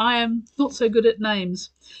thing, I am not so good at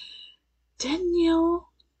names. Danielle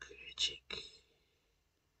Grujic.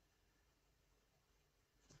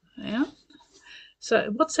 Yeah.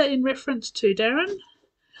 So what's that in reference to, Darren?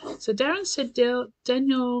 So Darren said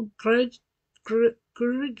Daniel Grujic.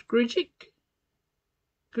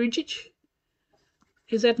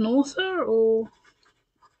 Is that an author or?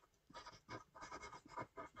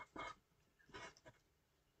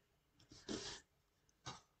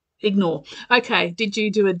 Ignore. Okay, did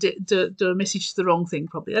you do a message to the wrong thing?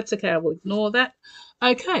 Probably. That's okay, I will ignore that.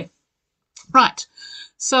 Okay, right.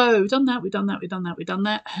 So we've done that, we've done that, we've done that, we've done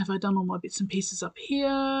that. Have I done all my bits and pieces up here?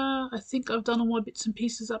 I think I've done all my bits and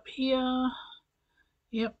pieces up here.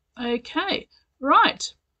 Yep, okay,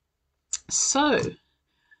 right. So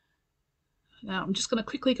now I'm just going to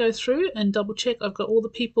quickly go through and double check I've got all the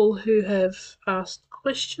people who have asked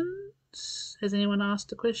questions. Has anyone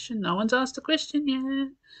asked a question? No one's asked a question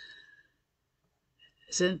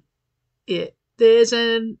yet. There's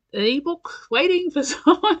an ebook waiting for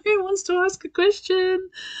someone who wants to ask a question.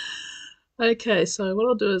 Okay, so what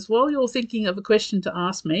I'll do is, while you're thinking of a question to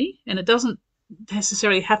ask me, and it doesn't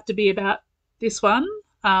necessarily have to be about this one,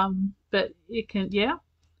 but it can, yeah,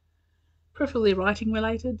 preferably writing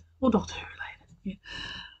related or not related. Yeah.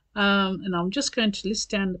 And I'm just going to list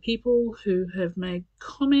down the people who have made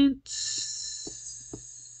comments.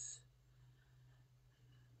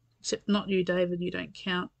 Except not you, David. You don't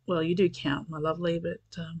count. Well, you do count, my lovely, but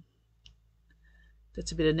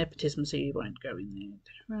that's a bit of nepotism, so you won't go in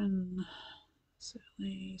there. Run,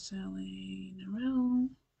 Sally, Narelle,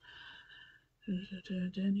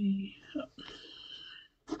 Danny. Oh.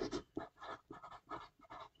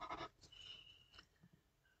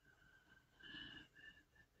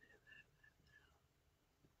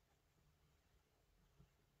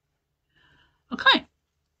 Okay,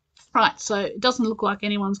 right, so it doesn't look like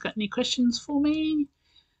anyone's got any questions for me,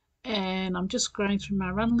 and I'm just going through my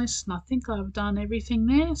run list, and I think I've done everything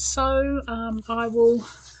there, so I will.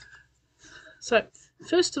 So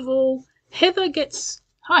first of all, Heather gets.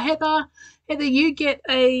 Hi, Heather. Heather, you get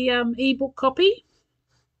a ebook copy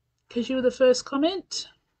because you were the first comment.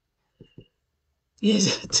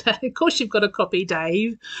 Yes, of course you've got a copy,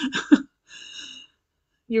 Dave.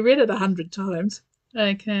 You read it 100 times.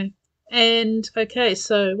 Okay. And okay,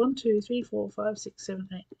 so 1, 2, 3, 4, 5, 6, 7,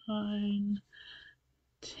 8, 9,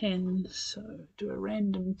 10. So do a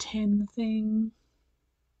random 10 thing.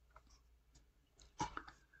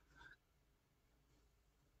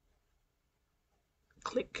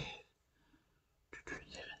 Click.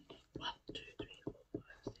 1, 2, 3, 4,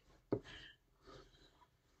 5, 6.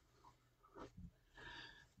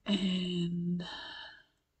 And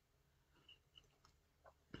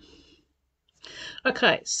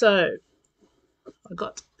okay, so I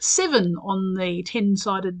got 7 on the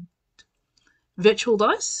 10-sided virtual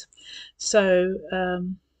dice. So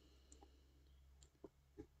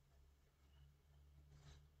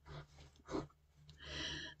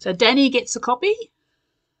so Danny gets a copy.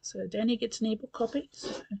 So Danny gets an ebook copy. So.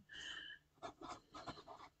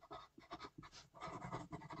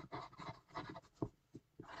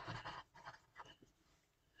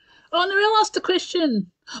 Oh, Narelle asked a question.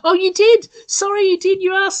 Oh, you did. Sorry, you did.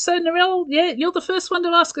 You asked. So Narelle, yeah, you're the first one to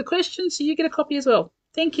ask a question, so you get a copy as well.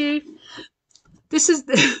 Thank you. This is,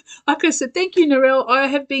 like I said, thank you, Narelle. I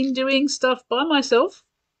have been doing stuff by myself.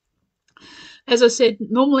 As I said,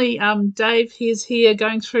 normally Dave is here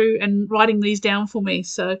going through and writing these down for me.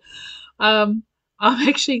 So I'm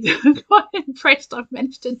actually quite impressed I've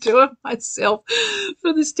managed to do it myself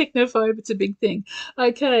for this technophobe. It's a big thing.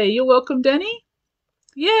 Okay, you're welcome, Danny.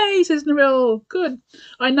 Yay, says Narelle. Good.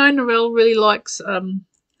 I know Narelle really likes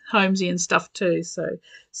Holmesy and stuff too. So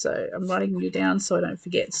I'm writing you down so I don't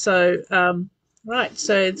forget. So right.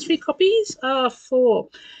 So 3 copies are for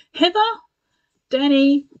Heather,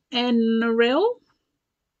 Danny, and Narelle.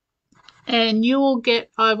 And you will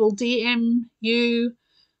get. I will DM you.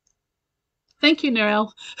 Thank you,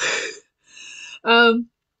 Narelle.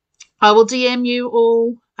 I will DM you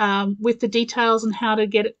all with the details on how to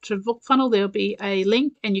get it to BookFunnel. There'll be a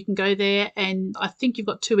link and you can go there, and I think you've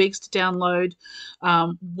got 2 weeks to download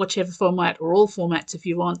whichever format or all formats if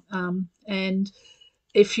you want. And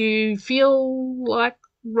if you feel like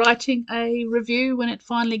writing a review when it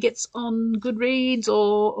finally gets on Goodreads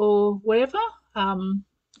or whatever,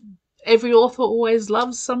 every author always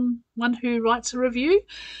loves someone who writes a review.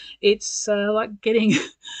 It's like getting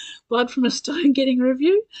blood from a stone getting a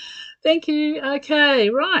review. Thank you. Okay,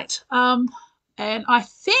 right. And I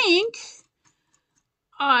think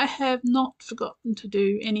I have not forgotten to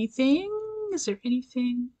do anything. Is there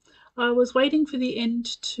anything? I was waiting for the end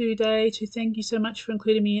today to thank you so much for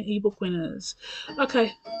including me in ebook winners.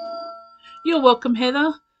 Okay. You're welcome,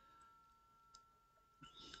 Heather.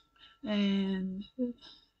 And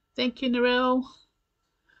thank you, Narelle.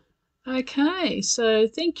 Okay, so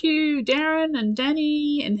thank you, Darren and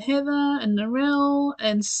Danny and Heather and Narelle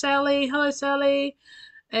and Sally. Hello, Sally.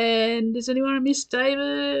 And does anyone miss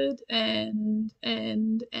David? And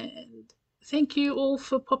thank you all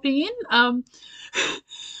for popping in.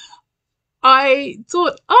 I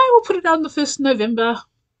thought I will put it on the 1st of November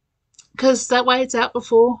because that way it's out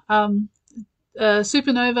before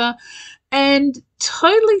Supernova. And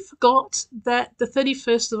totally forgot that the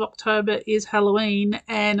 31st of October is Halloween.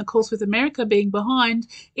 And, of course, with America being behind,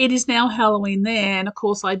 it is now Halloween there. And, of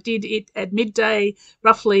course, I did it at midday,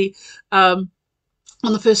 roughly, on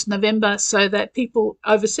the 1st of November so that people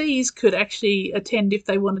overseas could actually attend if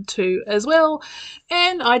they wanted to as well.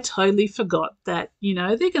 And I totally forgot that,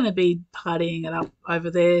 they're going to be partying it up over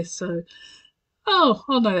there. So, I'll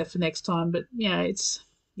know that for next time. But,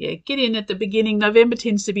 get in at the beginning. November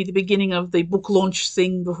tends to be the beginning of the book launch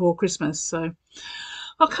thing before Christmas. So,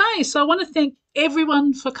 okay, so I want to thank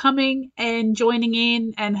everyone for coming and joining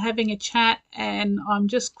in and having a chat. And I'm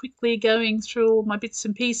just quickly going through all my bits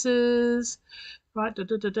and pieces. Right,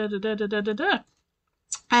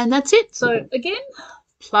 And that's it. So again,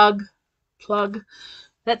 plug.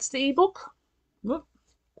 That's the ebook. Whoop.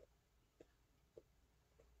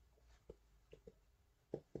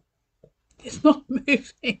 It's not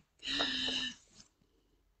moving.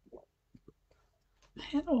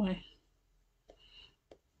 How do I?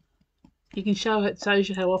 You can show it. Shows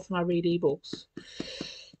you how often I read ebooks.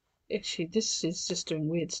 Actually, this is just doing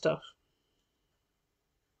weird stuff.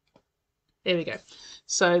 There we go.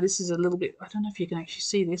 So this is a little bit. I don't know if you can actually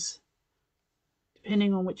see this.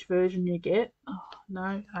 Depending on which version you get. Oh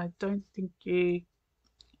no, I don't think you.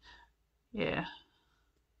 Yeah.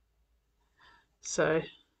 So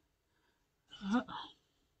I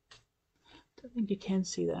don't think you can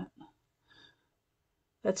see that.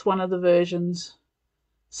 That's one of the versions.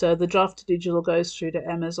 So the draft to digital goes through to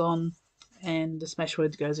Amazon, and the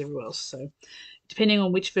Smashwords goes everywhere else. So depending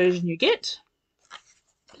on which version you get.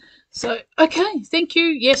 So okay, thank you.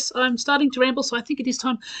 Yes, I'm starting to ramble, so I think it is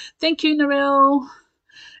time. Thank you, Narelle.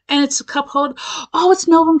 And it's a cup hold. Oh, it's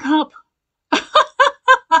Melbourne Cup.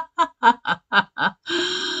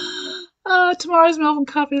 Oh, tomorrow's Melbourne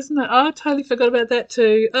Cup, isn't it? Oh, I totally forgot about that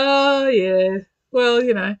too. Oh, yeah. Well,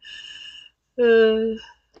 you know,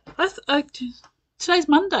 today's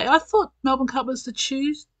Monday. I thought Melbourne Cup was the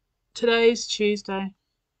Tuesday. Today's Tuesday.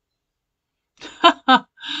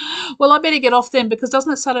 Well, I better get off then because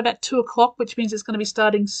doesn't it start about 2 o'clock, which means it's going to be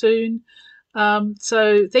starting soon.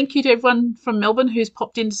 So thank you to everyone from Melbourne who's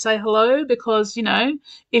popped in to say hello because, you know,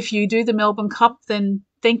 if you do the Melbourne Cup, then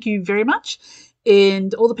thank you very much.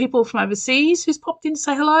 And all the people from overseas who's popped in to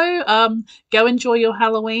say hello, go enjoy your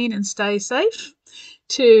Halloween and stay safe.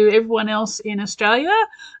 To everyone else in Australia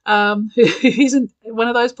who isn't one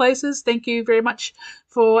of those places, thank you very much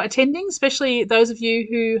for attending, especially those of you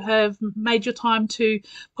who have made your time to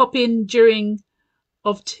pop in during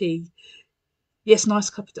of tea. Yes, nice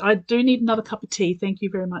cup of tea. I do need another cup of tea. Thank you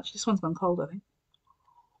very much. This one's gone cold, I think.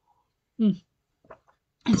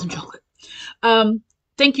 And some chocolate.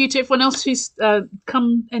 Thank you to everyone else who's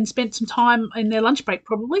come and spent some time in their lunch break,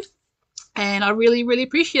 probably. And I really, really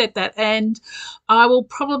appreciate that. And I will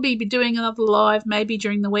probably be doing another live maybe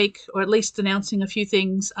during the week, or at least announcing a few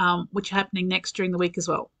things which are happening next during the week as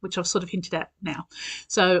well, which I've sort of hinted at now.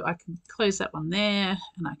 So I can close that one there,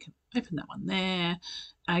 and I can open that one there.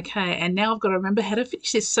 Okay, and now I've got to remember how to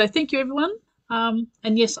finish this. So thank you, everyone. And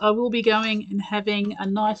yes, I will be going and having a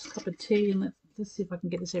nice cup of tea. And let's see if I can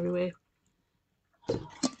get this everywhere.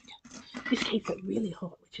 This keeps it really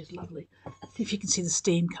hot, which is lovely. Let's see if you can see the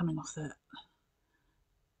steam coming off that.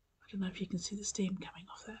 I don't know if you can see the steam coming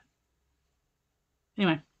off that.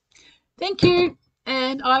 Anyway, thank you,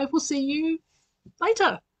 and I will see you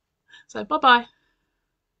later. So bye-bye.